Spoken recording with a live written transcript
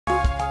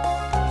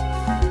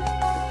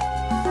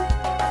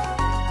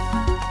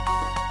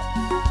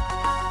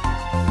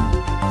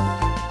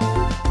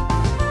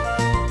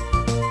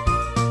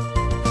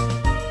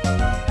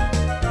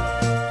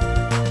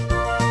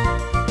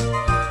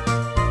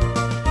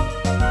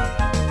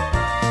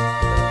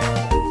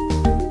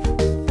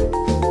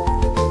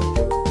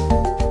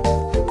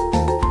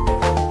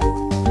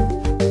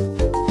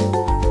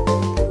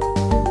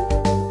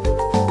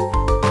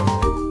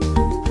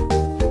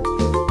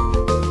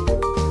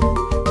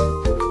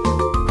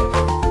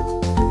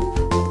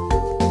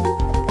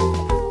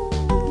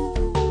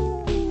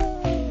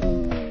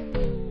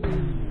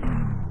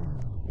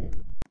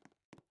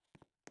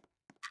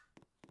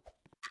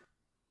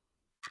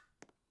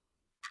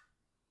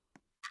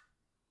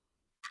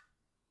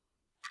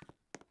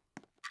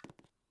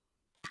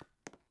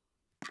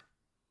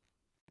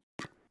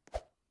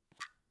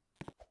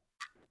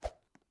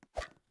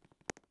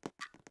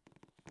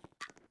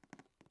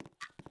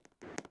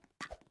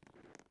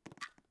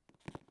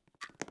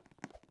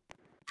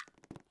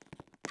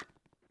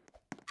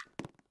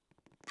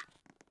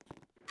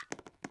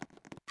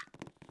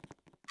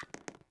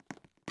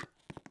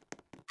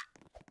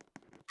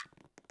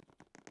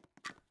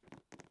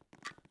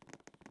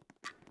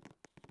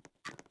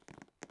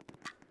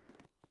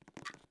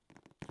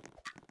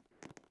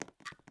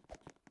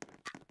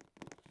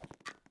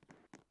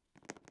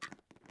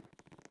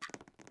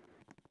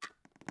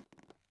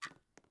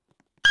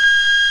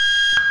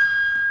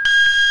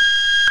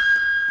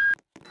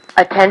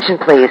Attention,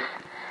 please.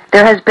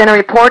 There has been a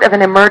report of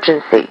an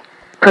emergency.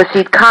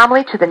 Proceed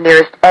calmly to the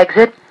nearest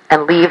exit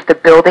and leave the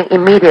building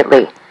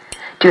immediately.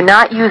 Do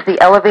not use the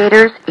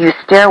elevators. Use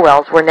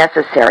stairwells where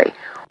necessary.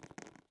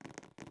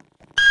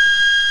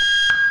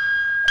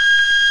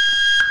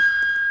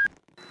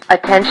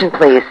 Attention,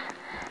 please.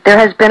 There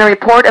has been a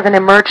report of an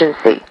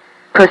emergency.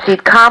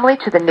 Proceed calmly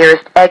to the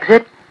nearest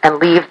exit and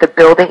leave the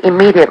building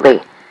immediately.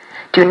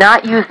 Do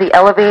not use the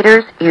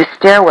elevators. Use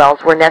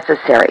stairwells where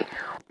necessary.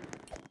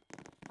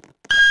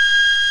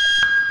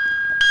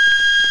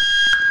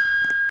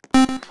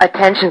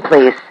 Attention,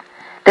 please.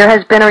 There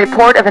has been a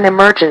report of an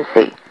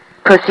emergency.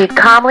 Proceed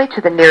calmly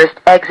to the nearest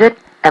exit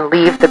and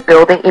leave the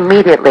building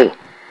immediately.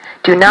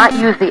 Do not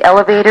use the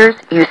elevators.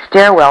 Use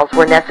stairwells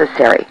where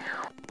necessary.